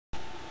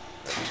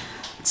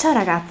Ciao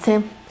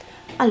ragazze,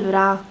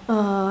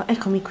 allora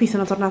eccomi qui,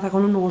 sono tornata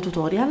con un nuovo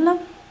tutorial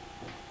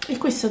e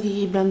questo che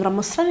vi andrò a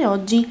mostrare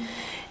oggi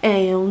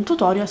è un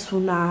tutorial su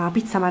una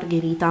pizza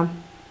margherita.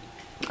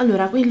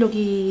 Allora, quello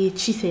che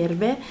ci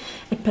serve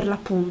è per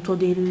l'appunto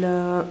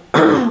del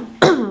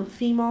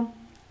fimo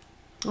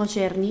o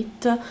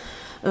cernit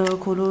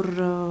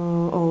color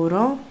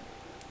oro,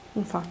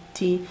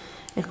 infatti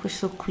è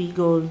questo qui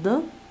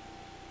gold.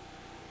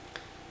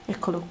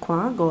 Eccolo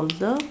qua,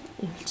 gold,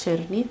 il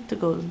cernit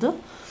gold.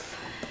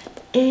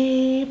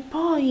 E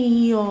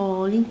poi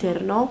io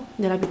l'interno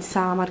della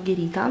pizza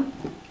margherita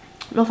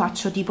lo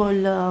faccio tipo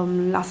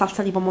la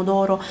salsa di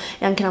pomodoro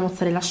e anche la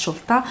mozzarella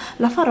sciolta,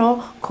 la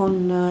farò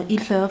con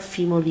il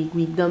fimo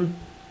liquid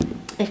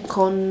e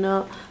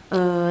con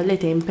le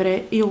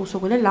tempere. Io uso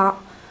quelle là,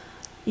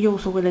 io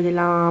uso quelle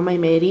della My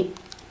Mary.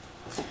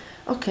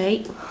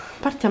 Ok,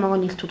 partiamo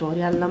con il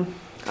tutorial.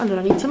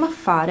 Allora, iniziamo a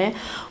fare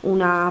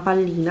una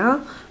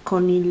pallina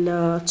con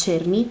il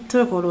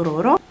cernit color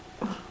oro.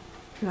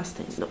 La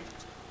stendo.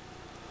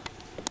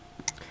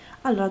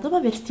 Allora, dopo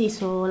aver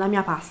steso la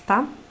mia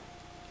pasta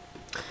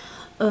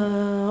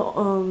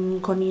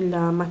con il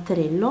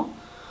matterello,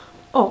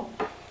 ho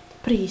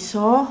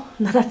preso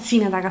una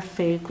tazzina da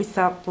caffè,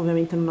 questa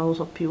ovviamente non la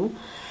uso più,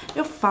 e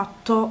ho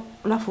fatto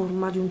la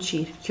forma di un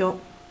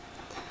cerchio.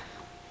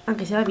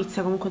 Anche se la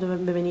pizza comunque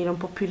dovrebbe venire un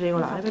po' più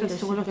irregolare, per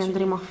adesso quello che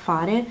andremo a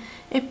fare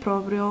è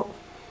proprio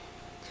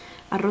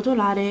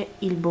arrotolare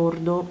il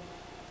bordo,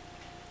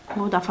 in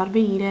modo da far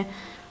venire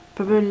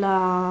proprio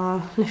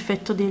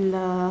l'effetto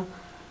del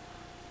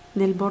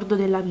bordo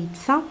della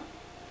pizza.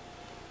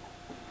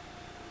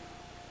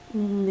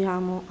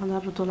 Andiamo ad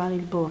arrotolare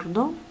il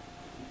bordo,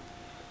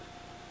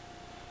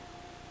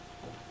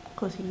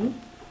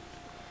 così.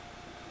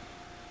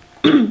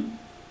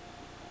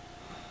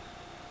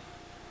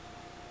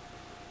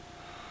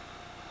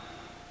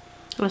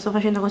 Lo sto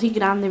facendo così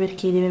grande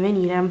perché deve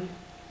venire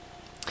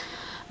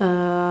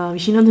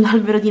vicino ad un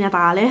albero di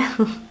Natale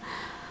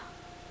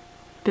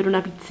per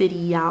una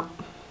pizzeria,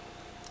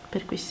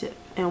 per questo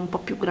è un po'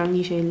 più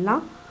grandicella,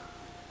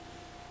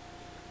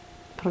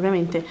 però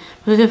ovviamente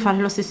potete fare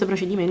lo stesso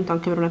procedimento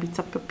anche per una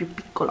pizza più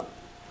piccola.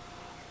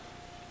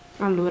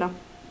 Allora,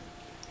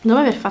 dopo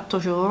aver fatto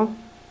ciò,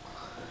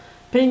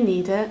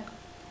 prendete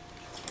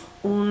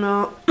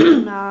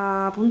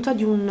una punta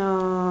di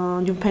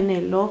un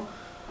pennello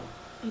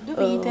e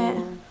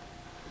dovete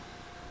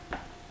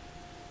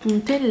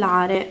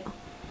puntellare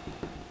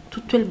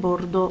tutto il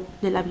bordo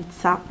della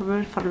pizza proprio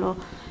per farlo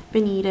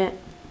venire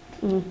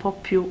un po'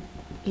 più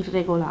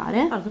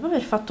irregolare. Allora, dopo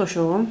aver fatto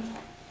ciò,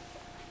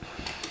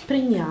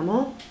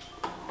 prendiamo,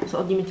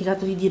 ho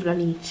dimenticato di dirlo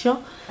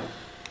all'inizio,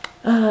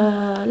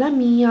 la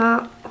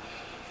mia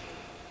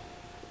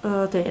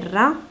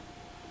terra,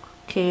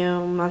 che è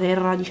una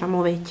terra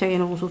diciamo vecchia che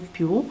non uso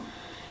più,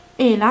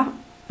 e la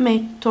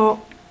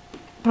metto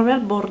proprio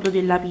al bordo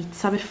della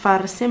pizza per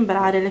far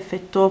sembrare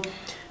l'effetto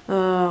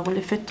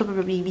quell'effetto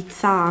proprio di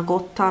pizza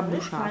cotta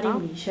bruciata. Per fare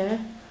invece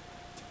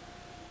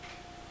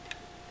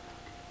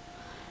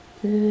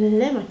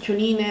le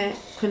macchioline,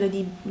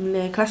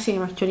 le classiche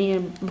macchioline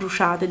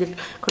bruciate del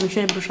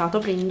cornicione bruciato,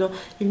 prendo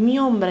il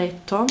mio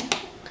ombretto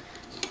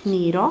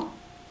nero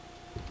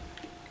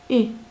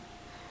e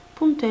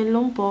puntello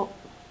un po',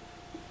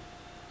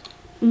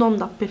 non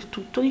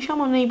dappertutto,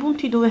 diciamo nei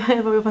punti dove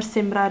proprio far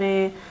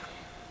sembrare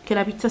che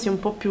la pizza sia un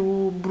po'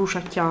 più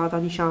bruciacchiata,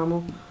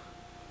 diciamo.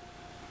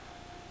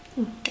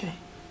 Ok,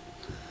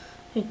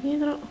 e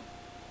dietro,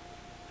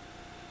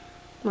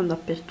 non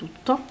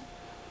dappertutto.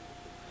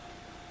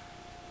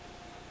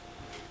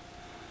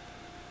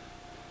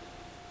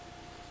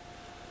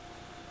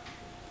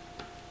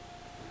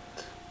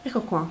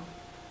 Ecco qua,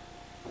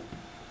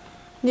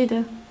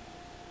 vedete?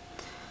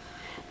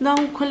 Dà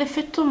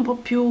quell'effetto un po'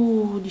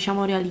 più,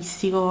 diciamo,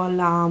 realistico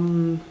alla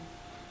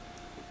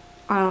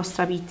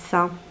nostra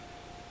pizza.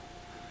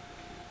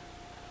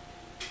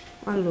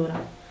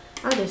 Allora,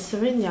 adesso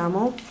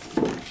prendiamo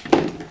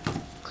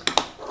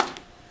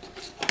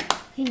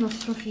il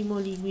nostro fimo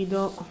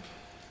liquido,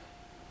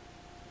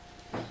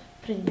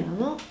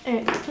 prendiamo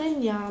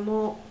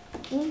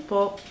un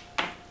po'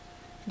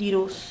 di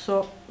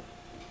rosso,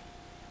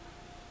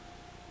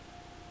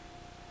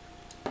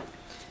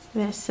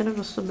 deve essere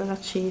rosso bello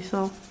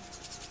acceso.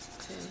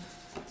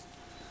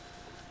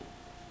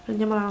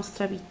 Prendiamo la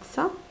nostra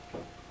pizza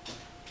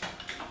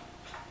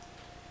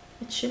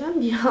e ce la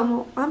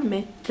andiamo a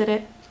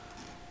mettere.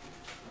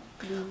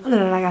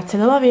 Allora ragazzi,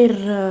 dopo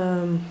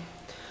aver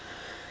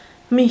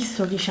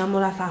messo diciamo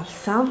la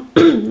salsa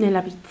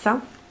nella pizza,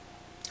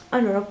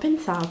 allora ho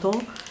pensato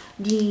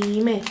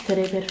di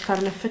mettere, per fare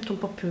un effetto un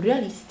po' più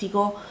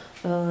realistico,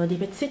 dei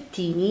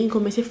pezzettini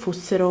come se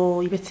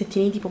fossero i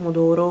pezzettini di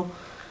pomodoro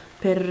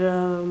per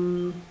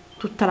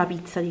tutta la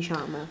pizza,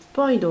 diciamo.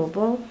 Poi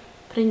dopo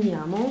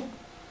prendiamo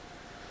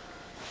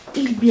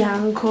il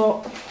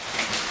bianco,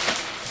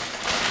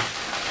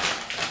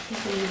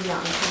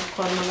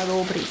 ancora non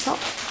l'avevo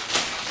preso,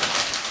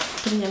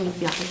 prendiamo il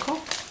bianco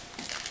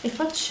e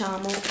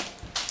facciamo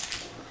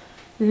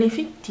le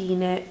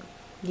fettine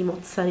di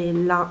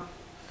mozzarella.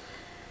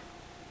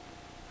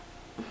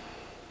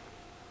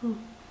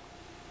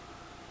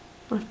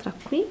 Un'altra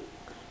qui,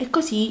 e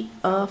così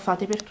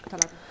fate per tutta la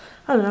pizza.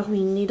 Allora,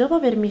 quindi dopo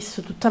aver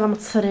messo tutta la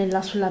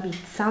mozzarella sulla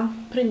pizza,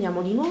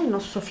 prendiamo di nuovo il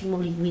nostro fimo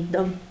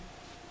liquid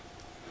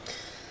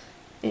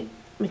e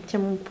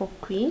mettiamo un po'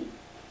 qui.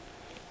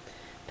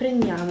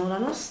 Prendiamo la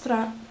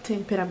nostra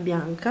tempera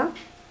bianca,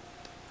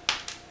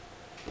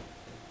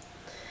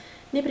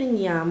 ne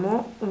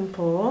prendiamo un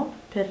po'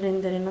 per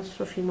rendere il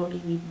nostro fimo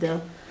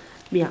liquid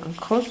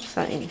bianco,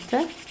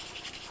 giustamente,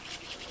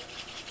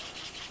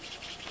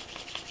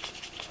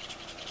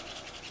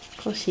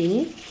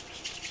 così.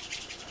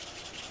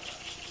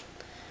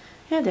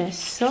 E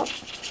adesso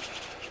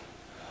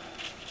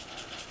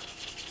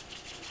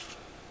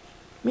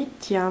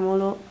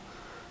mettiamolo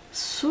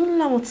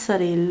sulla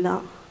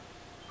mozzarella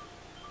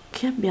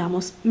che abbiamo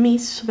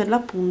messo per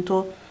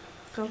l'appunto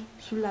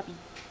sulla pizza.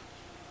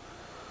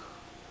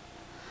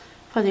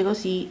 Fate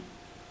così,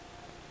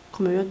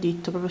 come vi ho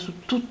detto, proprio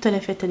su tutte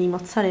le fette di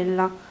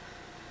mozzarella.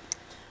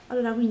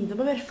 Allora, quindi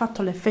dopo aver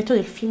fatto l'effetto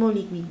del fimo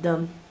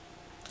liquid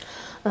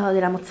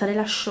della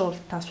mozzarella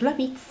sciolta sulla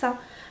pizza,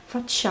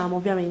 facciamo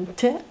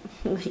ovviamente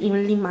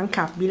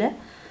l'immancabile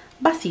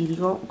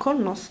basilico col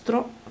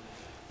nostro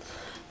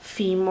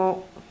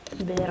fimo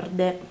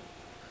verde.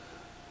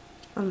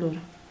 Allora,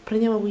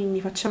 prendiamo, quindi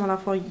facciamo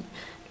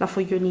la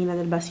fogliolina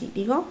del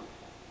basilico,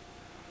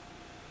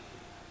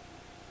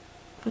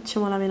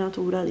 facciamo la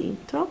venatura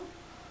dentro,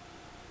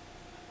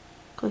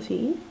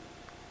 così,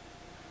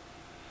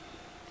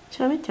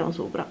 ce la mettiamo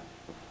sopra,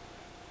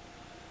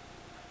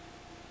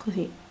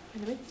 così,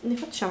 ne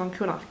facciamo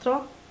anche un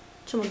altro,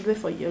 facciamo 2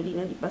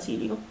 foglioline di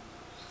basilico,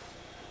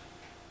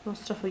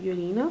 nostra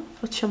fogliolina,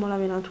 facciamo la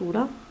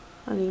venatura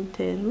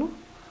all'interno,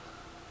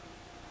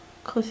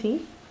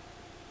 così,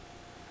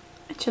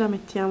 e ce la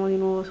mettiamo di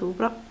nuovo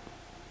sopra.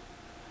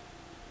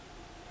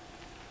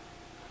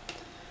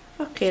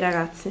 Ok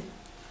ragazzi,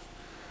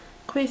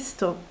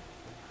 questo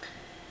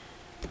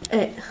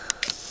è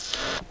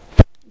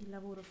il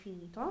lavoro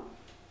finito.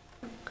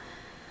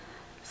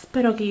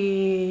 Spero che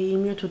il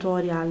mio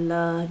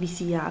tutorial vi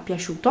sia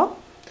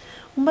piaciuto.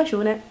 Un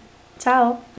bacione, ciao!